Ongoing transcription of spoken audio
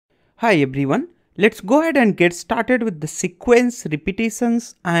Hi everyone, let's go ahead and get started with the sequence,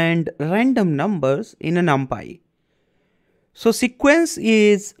 repetitions and random numbers in a NumPy. So sequence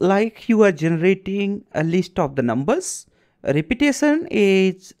is like you are generating a list of the numbers. A repetition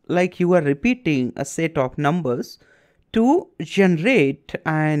is like you are repeating a set of numbers to generate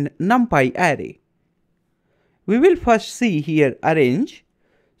an NumPy array. We will first see here arange.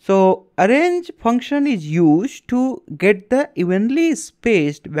 So arange function is used to get the evenly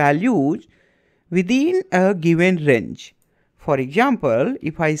spaced values within a given range. For example,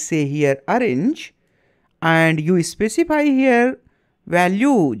 if I say here arange and you specify here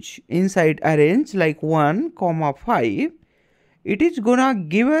values inside arange like 1, 5, it is gonna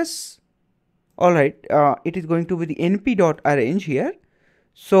give us, alright, it is going to be the np.arange here.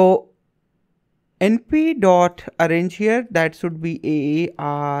 So np.arange here, that should be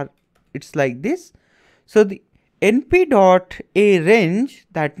AAR, it's like this. So the np.arange,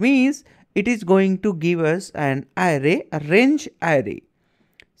 that means it is going to give us an array, a range array.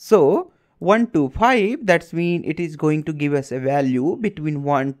 So 1 to 5, that means it is going to give us a value between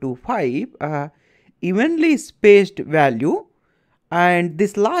 1 to 5, evenly spaced value, and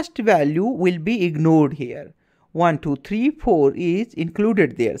this last value will be ignored here. 1, 2, 3, 4 is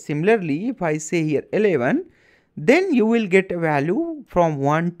included there. Similarly, if I say here 11, then you will get a value from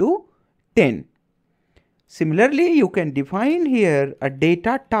 1 to 10. Similarly, you can define here a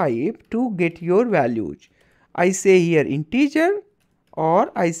data type to get your values. I say here integer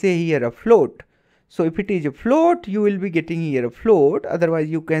or I say here a float. So if it is a float, you will be getting here a float. Otherwise,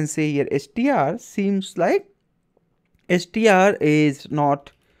 you can say here str. Seems like str is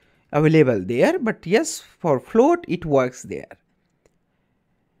not available there, but yes, for float it works there.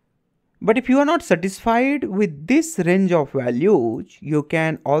 But if you are not satisfied with this range of values, you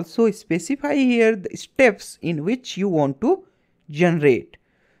can also specify here the steps in which you want to generate.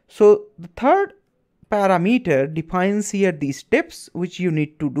 So the third parameter defines here the steps which you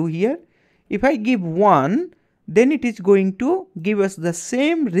need to do here. If I give 1, then it is going to give us the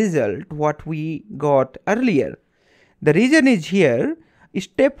same result what we got earlier. The reason is here,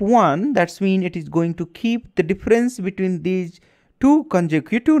 step 1, that means it is going to keep the difference between these two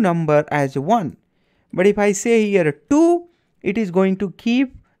consecutive number as 1. But if I say here 2, it is going to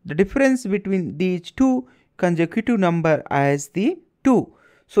keep the difference between these two consecutive number as the 2.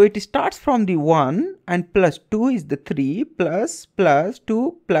 So it starts from the 1 and plus 2 is the 3 plus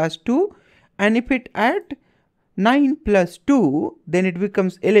 2 plus 2, and if it add 9 plus 2, then it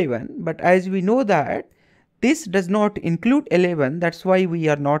becomes 11. But as we know that this does not include 11, that's why we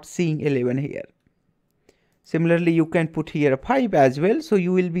are not seeing 11 here. Similarly, you can put here a 5 as well. So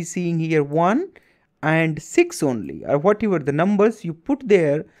you will be seeing here 1 and 6 only, or whatever the numbers you put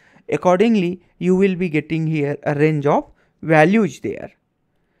there, accordingly you will be getting here a range of values there.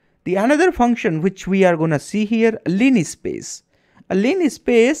 The another function which we are going to see here, linspace. A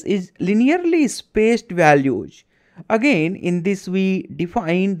linspace is linearly spaced values. Again, in this we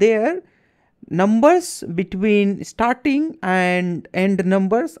define there numbers between starting and end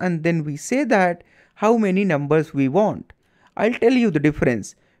numbers, and then we say that how many numbers we want. I'll tell you the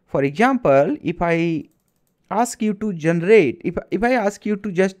difference. For example, if I ask you to generate, if I ask you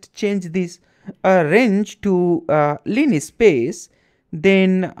to just change this range to linspace,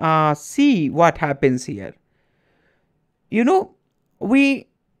 then see what happens here. You know, by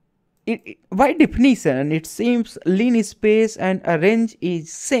definition it seems linspace and a range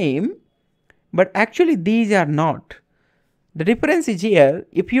is same, but actually these are not. The difference is here,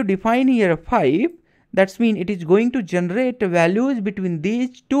 if you define here 5, that means it is going to generate values between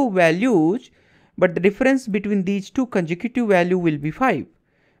these two values, but the difference between these two consecutive value will be 5.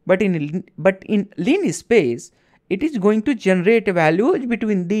 But in linspace, it is going to generate values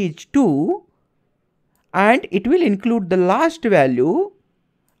between these two, and it will include the last value,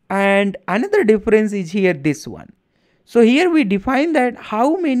 and another difference is here this one. So here we define that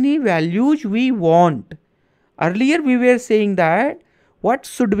how many values we want. Earlier we were saying that what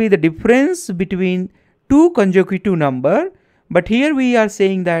should be the difference between two consecutive number, but here we are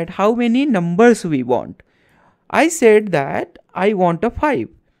saying that how many numbers we want. I said that I want a 5.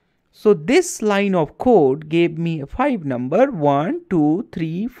 So this line of code gave me a 5 number, 1, 2,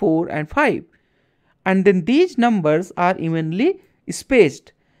 3, 4 and 5. And then these numbers are evenly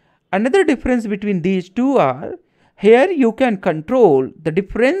spaced. Another difference between these two are, here you can control the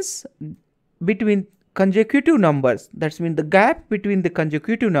difference between consecutive numbers, that means the gap between the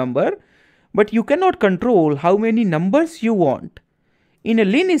consecutive number, but you cannot control how many numbers you want. In a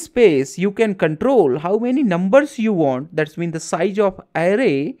linspace, you can control how many numbers you want, that means the size of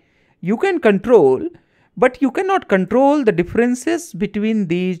array you can control, but you cannot control the differences between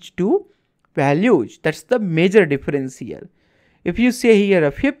these two values. That's the major difference here. If you say here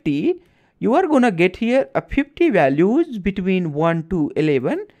a 50, you are gonna get here a 50 values between 1 to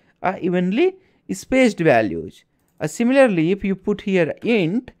 11 evenly spaced values. Similarly, if you put here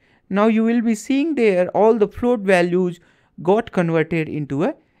int, now you will be seeing there all the float values got converted into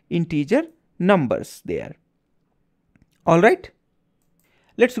a integer numbers there. Alright,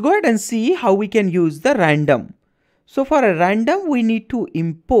 let's go ahead and see how we can use the random. So for a random, we need to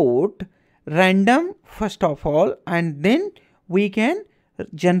import random first of all, and then we can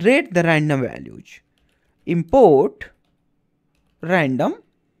generate the random values. Import random,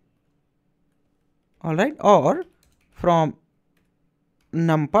 alright, or from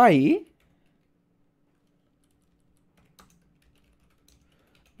Numpy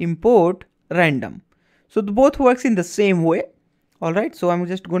import random. So both works in the same way. Alright, so I'm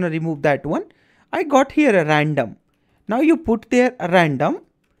just going to remove that one. I got here a random. Now you put there a random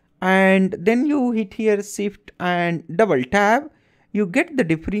and then you hit here shift and double tab. You get the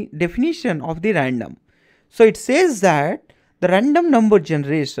definition of the random. So it says that the random number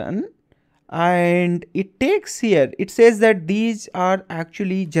generation, and it takes here, it says that these are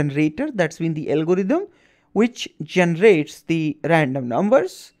actually generator, that's been the algorithm which generates the random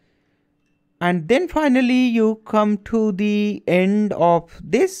numbers. And then finally you come to the end of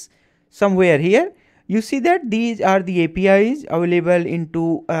this somewhere here. You see that these are the APIs available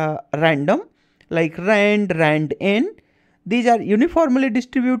into random, like rand, randn. These are uniformly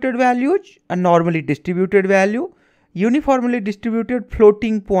distributed values, a normally distributed value, uniformly distributed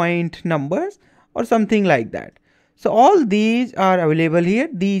floating point numbers, or something like that. So all these are available here.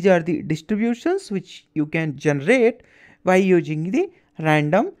 These are the distributions which you can generate by using the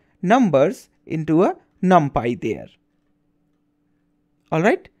random numbers into a NumPy there.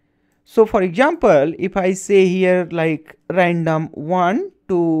 Alright. So for example, if I say here like random 1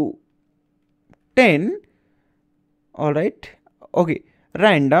 to 10, alright, okay,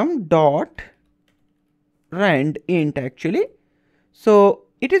 random dot rand int actually. So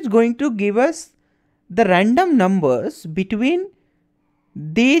it is going to give us the random numbers between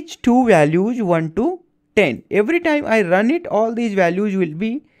these two values 1 to 10. Every time I run it, all these values will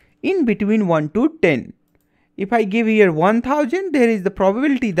be in between 1 to 10. If I give here 1000, there is the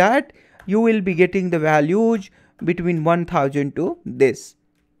probability that you will be getting the values between 1000 to this.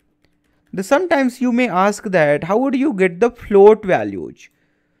 Sometimes you may ask that how would you get the float values?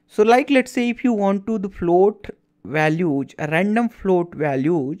 So like let's say if you want to the float values, a random float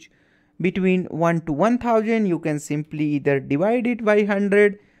values between 1 to 1000, you can simply either divide it by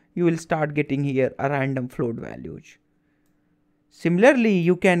 100, you will start getting here a random float values. Similarly,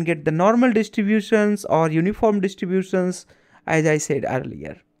 you can get the normal distributions or uniform distributions as I said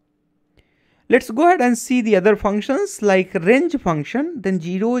earlier. Let's go ahead and see the other functions like range function, then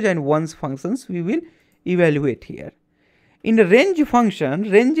zeros and ones functions we will evaluate here. In the range function,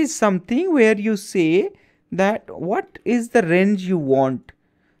 range is something where you say that what is the range you want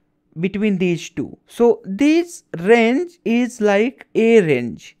between these two. So this range is like a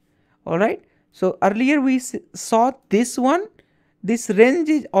range. Alright. So earlier we saw this one. This range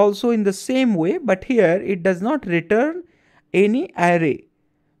is also in the same way, but here it does not return any array,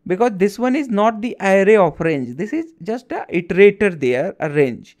 because this one is not the array of range. This is just a iterator there, a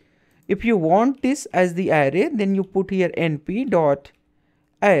range. If you want this as the array, then you put here np dot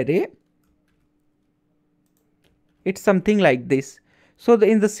array. It's something like this. So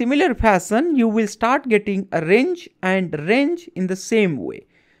in the similar fashion, you will start getting a range and range in the same way.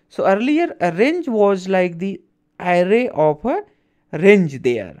 So earlier a range was like the array of a range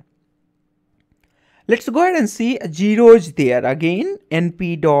there. Let's go ahead and see zeros there again,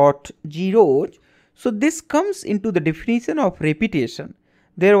 np dot zeros. So this comes into the definition of repetition.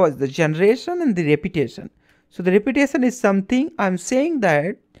 There was the generation and the repetition. So the repetition is something I'm saying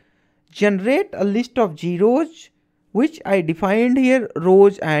that generate a list of zeros which I defined here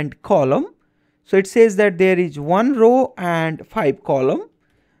rows and column. So it says that there is 1 row and 5 column.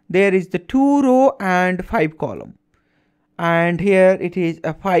 There is the 2 row and 5 column. And here it is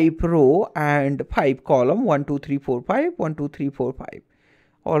a 5 row and 5 column, 1 2 3 4 5, 1 2 3 4 5.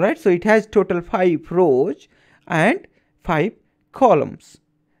 Alright, so it has total 5 rows and 5 columns.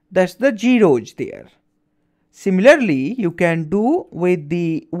 That's the zeros there. Similarly, you can do with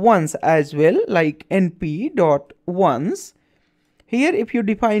the ones as well, like np dot ones. Here if you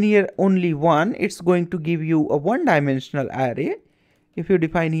define here only 1, it's going to give you a one-dimensional array. If you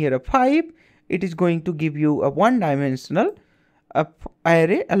define here a 5, it is going to give you a one-dimensional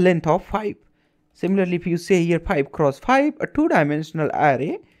array, a length of 5. Similarly, if you say here 5 cross 5, a two-dimensional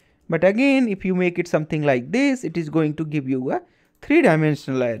array But again, if you make it something like this, it is going to give you a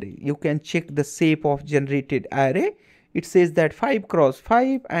 3-dimensional array. You can check the shape of generated array. It says that 5 cross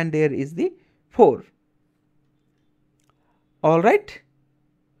 5 and there is the 4. Alright,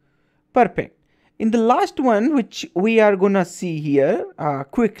 perfect. In the last one, which we are gonna see here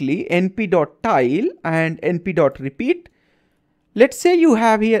quickly, np.tile and np.repeat. Let's say you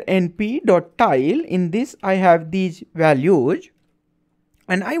have here np.tile. In this I have these values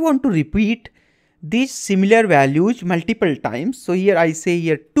and I want to repeat these similar values multiple times. So here I say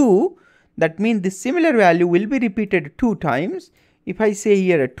here 2, that means this similar value will be repeated 2 times. If I say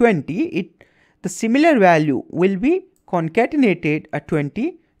here 20, the similar value will be concatenated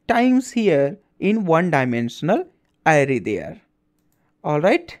 20 times here in 1-dimensional array there.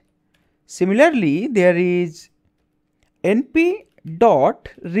 Alright. Similarly, there is np.repeat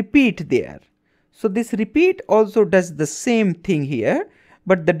there. So this repeat also does the same thing here,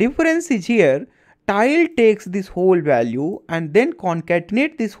 but the difference is here tile takes this whole value and then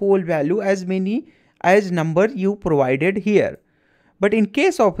concatenate this whole value as many as number you provided here. But in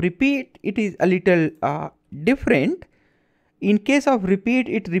case of repeat, it is a little different. In case of repeat,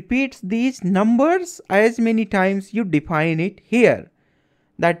 it repeats these numbers as many times you define it here.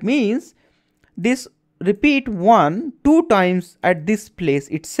 That means this repeat 1 2 times at this place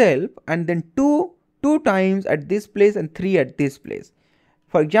itself, and then 2 times at this place and 3 at this place.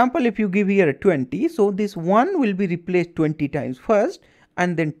 For example, if you give here a 20, so this 1 will be replaced 20 times first,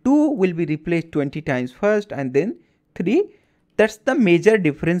 and then 2 will be replaced 20 times first, and then 3. That's the major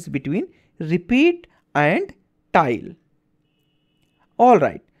difference between repeat and tile.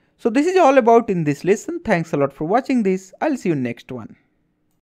 Alright, so this is all about in this lesson. Thanks a lot for watching this. I'll see you next one.